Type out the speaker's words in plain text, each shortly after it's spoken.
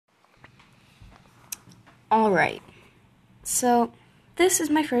Alright, so this is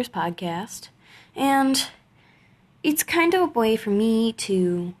my first podcast, and it's kind of a way for me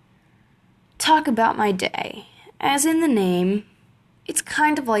to talk about my day. As in the name, it's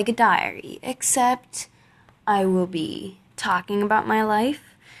kind of like a diary, except I will be talking about my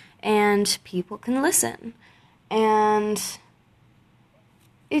life, and people can listen. And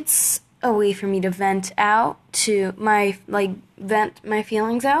it's a way for me to vent my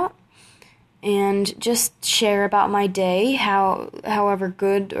feelings out. And just share about my day, however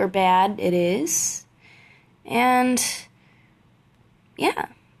good or bad it is. And yeah,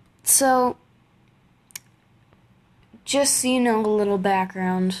 so just so you know a little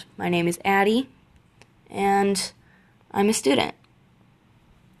background, my name is Addie, and I'm a student.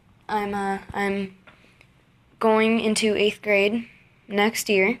 I'm going into 8th grade next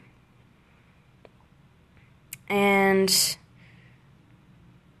year, and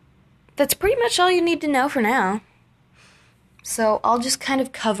that's pretty much all you need to know for now. So I'll just kind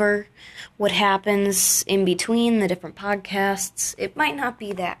of cover what happens in between the different podcasts. It might not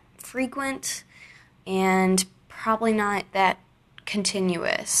be that frequent and probably not that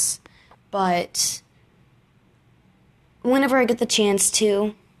continuous, but whenever I get the chance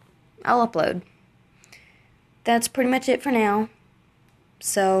to, I'll upload. That's pretty much it for now.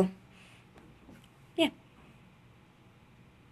 So